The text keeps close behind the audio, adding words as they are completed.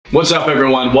What's up,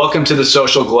 everyone? Welcome to the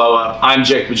Social Glow Up. I'm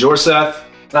Jake Bajorseth.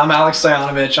 And I'm Alex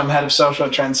Stoyanovich. I'm head of social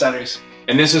at Trendsetters.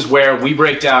 And this is where we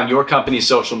break down your company's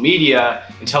social media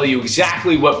and tell you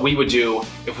exactly what we would do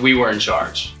if we were in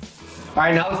charge. All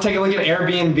right, now let's take a look at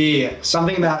Airbnb,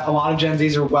 something that a lot of Gen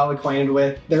Zs are well acquainted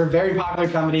with. They're a very popular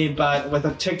company, but with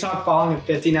a TikTok following of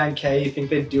 59K, you think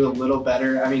they'd do a little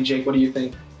better? I mean, Jake, what do you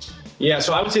think? Yeah,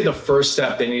 so I would say the first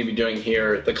step they need to be doing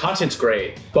here, the content's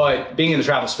great, but being in the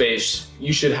travel space,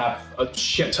 you should have a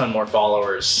shit ton more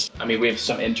followers. I mean, we have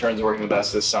some interns working with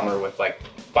us this summer with like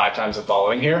 5 times the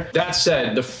following here. That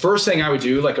said, the first thing I would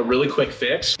do, like a really quick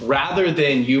fix, rather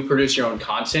than you produce your own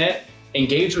content,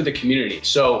 engage with the community.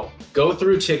 So go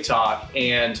through TikTok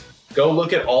and go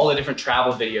look at all the different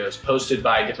travel videos posted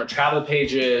by different travel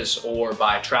pages or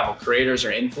by travel creators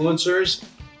or influencers,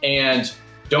 and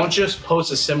don't just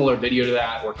post a similar video to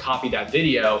that or copy that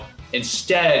video.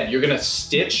 Instead, you're gonna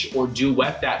stitch or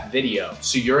duet that video.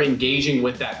 So you're engaging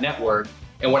with that network.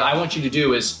 And what I want you to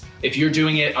do is, if you're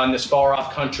doing it on this far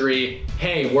off country,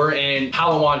 hey, we're in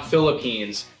Palawan,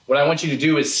 Philippines. What I want you to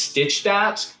do is stitch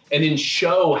that and then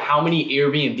show how many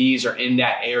Airbnbs are in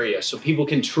that area. So people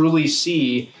can truly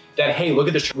see that, hey, look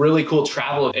at this really cool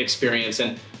travel experience.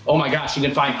 And oh my gosh, you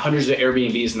can find hundreds of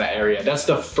Airbnbs in that area. That's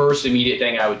the first immediate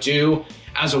thing I would do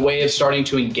as a way of starting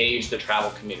to engage the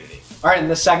travel community. All right, and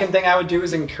the second thing I would do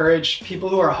is encourage people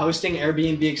who are hosting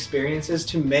Airbnb experiences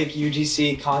to make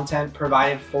UGC content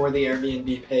provided for the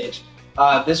Airbnb page.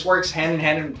 This works hand in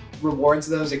hand and rewards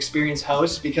those experienced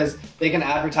hosts because they can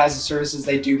advertise the services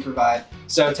they do provide.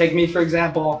 So take me, for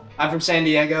example, I'm from San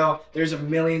Diego. There's a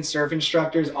million surf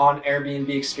instructors on Airbnb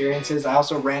experiences. I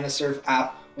also ran a surf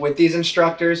app with these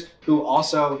instructors who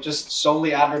also just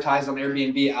solely advertise on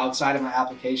Airbnb outside of my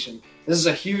application. This is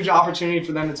a huge opportunity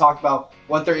for them to talk about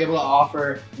what they're able to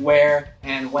offer, where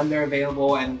and when they're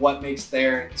available, and what makes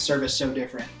their service so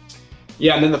different.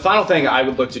 Yeah, and then the final thing I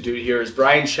would look to do here is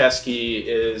Brian Chesky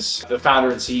is the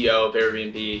founder and CEO of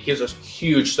Airbnb. He has a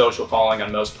huge social following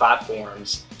on most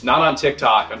platforms, not on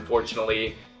TikTok,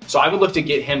 unfortunately. So I would look to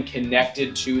get him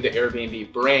connected to the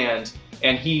Airbnb brand.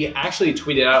 And he actually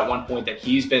tweeted out at one point that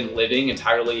he's been living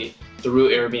entirely through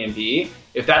Airbnb.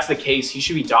 If that's the case, he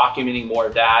should be documenting more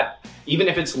of that. Even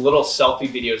if it's little selfie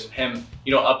videos of him,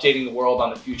 updating the world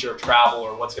on the future of travel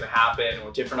or what's gonna happen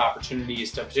or different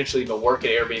opportunities to potentially even work at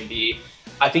Airbnb.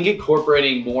 I think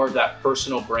incorporating more of that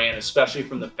personal brand, especially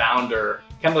from the founder,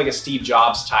 kind of like a Steve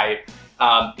Jobs type,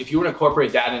 if you were to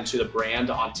incorporate that into the brand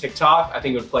on TikTok, I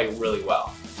think it would play really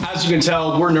well. As you can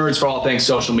tell, we're nerds for all things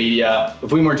social media.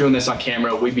 If we weren't doing this on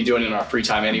camera, we'd be doing it in our free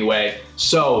time anyway.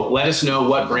 So let us know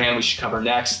what brand we should cover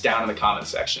next down in the comment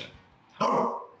section.